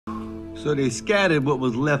So they scattered what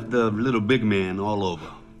was left of Little Big Man all over,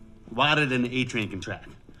 wider than the A-Train can track.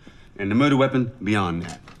 And the murder weapon beyond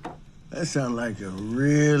that. That sounds like a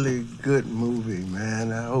really good movie,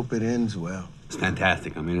 man. I hope it ends well. It's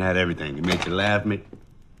fantastic. I mean, it had everything. It made you laugh,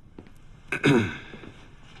 I've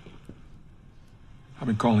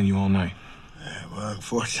been calling you all night. Yeah, well,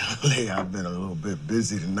 unfortunately, I've been a little bit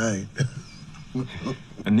busy tonight.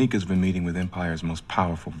 Anika's been meeting with Empire's most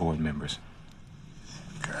powerful board members.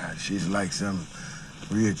 God, she's like some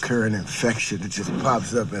reoccurring infection that just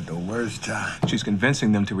pops up at the worst time. She's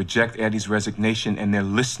convincing them to reject Eddie's resignation, and they're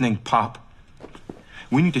listening, Pop.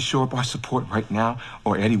 We need to shore up our support right now,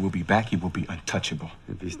 or Eddie will be back. He will be untouchable.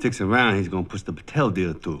 If he sticks around, he's gonna push the Patel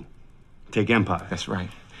deal through. Take Empire. That's right.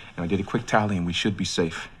 And I did a quick tally, and we should be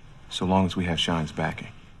safe, so long as we have Shine's backing.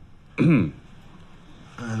 And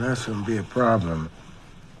that's gonna be a problem.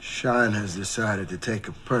 Shine has decided to take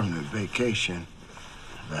a permanent vacation.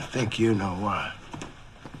 And I think you know why.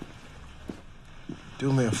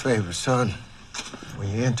 Do me a favor, son. When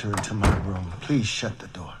you enter into my room, please shut the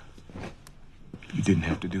door. You didn't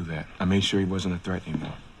have to do that. I made sure he wasn't a threat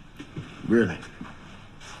anymore. Really?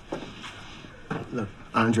 Look,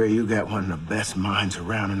 Andre, you got one of the best minds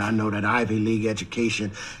around, and I know that Ivy League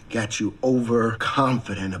education got you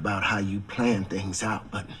overconfident about how you plan things out,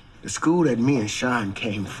 but the school that me and Shine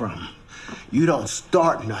came from, you don't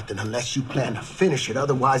start nothing unless you plan to finish it.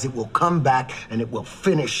 Otherwise, it will come back and it will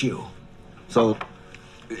finish you. So,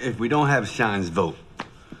 if we don't have Shine's vote,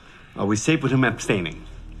 are we safe with him abstaining?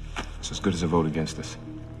 It's as good as a vote against us.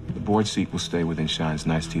 The board seat will stay within Shine's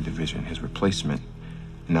Nice Tea division. His replacement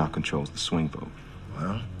now controls the swing vote.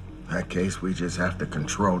 Well, in that case, we just have to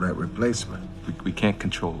control that replacement. We can't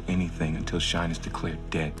control anything until Shine is declared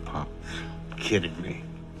dead, Pop. Kidding me.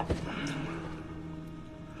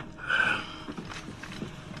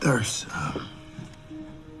 Thirst,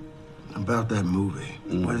 about that movie.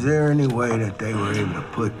 Was there any way that they were able to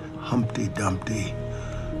put Humpty Dumpty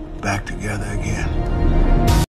back together again?